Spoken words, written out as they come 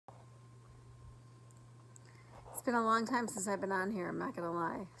It's been a long time since I've been on here, I'm not gonna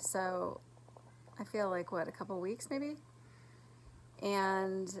lie. So I feel like, what, a couple weeks maybe?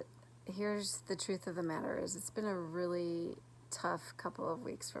 And here's the truth of the matter is it's been a really tough couple of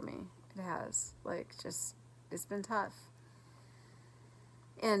weeks for me. It has. It's been tough.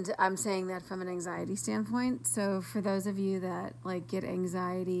 And I'm saying that from an anxiety standpoint. So for those of you that get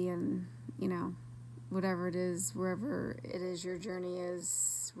anxiety and, whatever it is, wherever it is your journey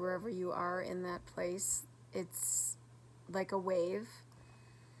is, wherever you are in that place, it's like a wave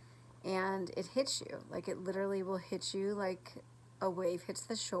and it hits you. It literally will hit you like a wave hits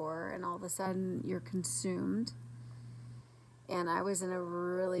the shore, and all of a sudden you're consumed. And I was in a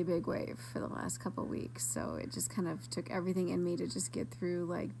really big wave for the last couple of weeks, so it just kind of took everything in me to just get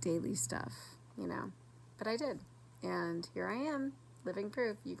through daily stuff, But I did, and here I am, living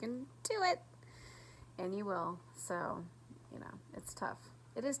proof. You can do it, and you will. So, it's tough.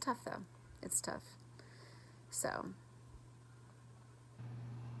 It is tough, though. It's tough. So,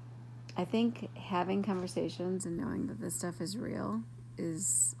 I think having conversations and knowing that this stuff is real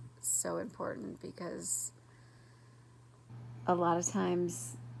is so important, because a lot of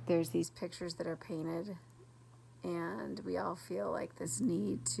times there's these pictures that are painted and we all feel this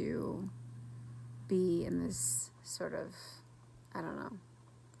need to be in this sort of, I don't know,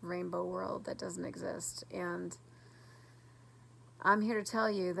 rainbow world that doesn't exist. And I'm here to tell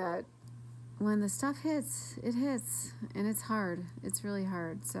you that when the stuff hits, it hits, and it's hard. It's really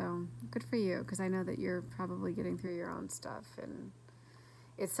hard. So good for you, because I know that you're probably getting through your own stuff. And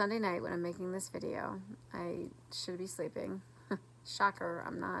it's Sunday night when I'm making this video. I should be sleeping. Shocker,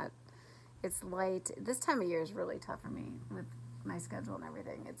 I'm not. It's light. This time of year is really tough for me with my schedule and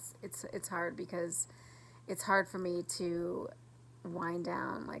everything. It's hard, because it's hard for me to wind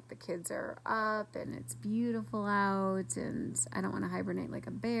down. The kids are up and it's beautiful out, and I don't want to hibernate like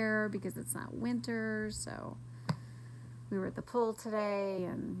a bear because it's not winter. So we were at the pool today,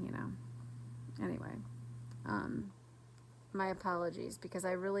 and anyway, my apologies, because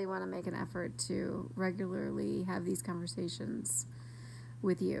I really want to make an effort to regularly have these conversations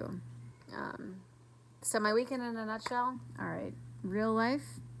with you. So my weekend in a nutshell. All right, real life.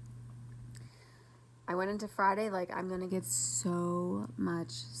 I went into Friday I'm going to get so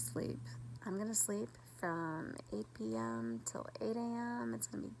much sleep. I'm going to sleep from 8 p.m. till 8 a.m. It's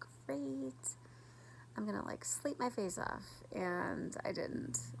going to be great. I'm going to sleep my face off. And I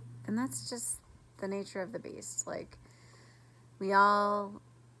didn't. And that's just the nature of the beast. We all,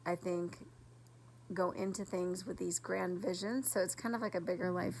 I think, go into things with these grand visions. So it's kind of like a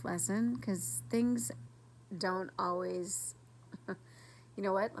bigger life lesson, because things don't always... You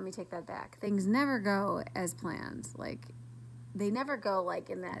know what? Let me take that back. Things never go as planned. They never go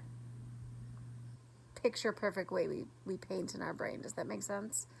in that picture perfect way we paint in our brain. Does that make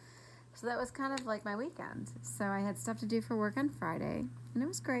sense? So that was kind of my weekend. So I had stuff to do for work on Friday, and it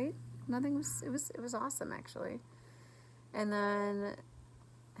was great. It was awesome, actually. And then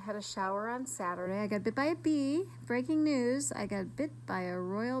I had a shower on Saturday. I got bit by a bee. Breaking news. I got bit by a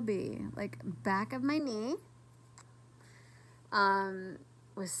royal bee. Back of my knee.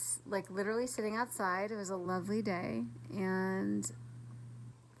 Was literally sitting outside. It was a lovely day, and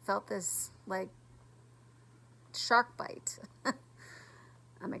felt this shark bite.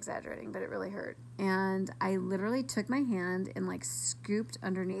 I'm exaggerating, but it really hurt. And I literally took my hand and scooped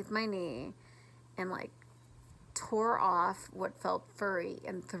underneath my knee and tore off what felt furry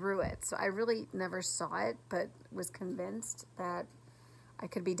and threw it. So I really never saw it, but was convinced that I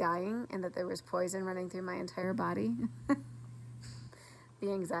could be dying and that there was poison running through my entire body.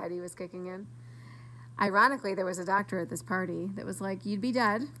 The anxiety was kicking in. Ironically, there was a doctor at this party that was like, "You'd be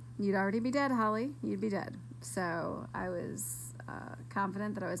dead. You'd already be dead, Holly. You'd be dead." So I was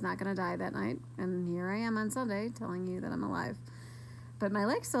confident that I was not going to die that night. And here I am on Sunday telling you that I'm alive. But my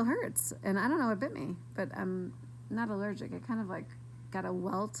leg still hurts. And I don't know what bit me. But I'm not allergic. It kind of got a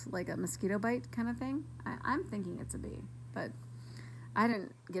welt, like a mosquito bite kind of thing. I'm thinking it's a bee. But I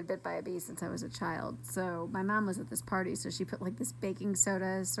didn't get bit by a bee since I was a child. So my mom was at this party, so she put this baking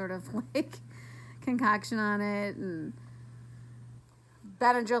soda sort of concoction on it, and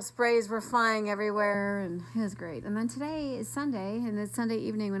Benadryl sprays were flying everywhere, and it was great. And then today is Sunday, and it's Sunday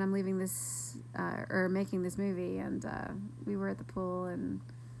evening when I'm leaving this, or making this movie, and we were at the pool and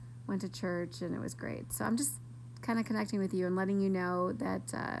went to church, and it was great. So I'm just kind of connecting with you and letting you know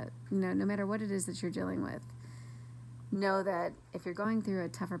that, no matter what it is that you're dealing with, know that if you're going through a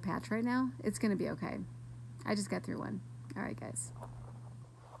tougher patch right now, it's going to be okay. I just got through one. All right, guys.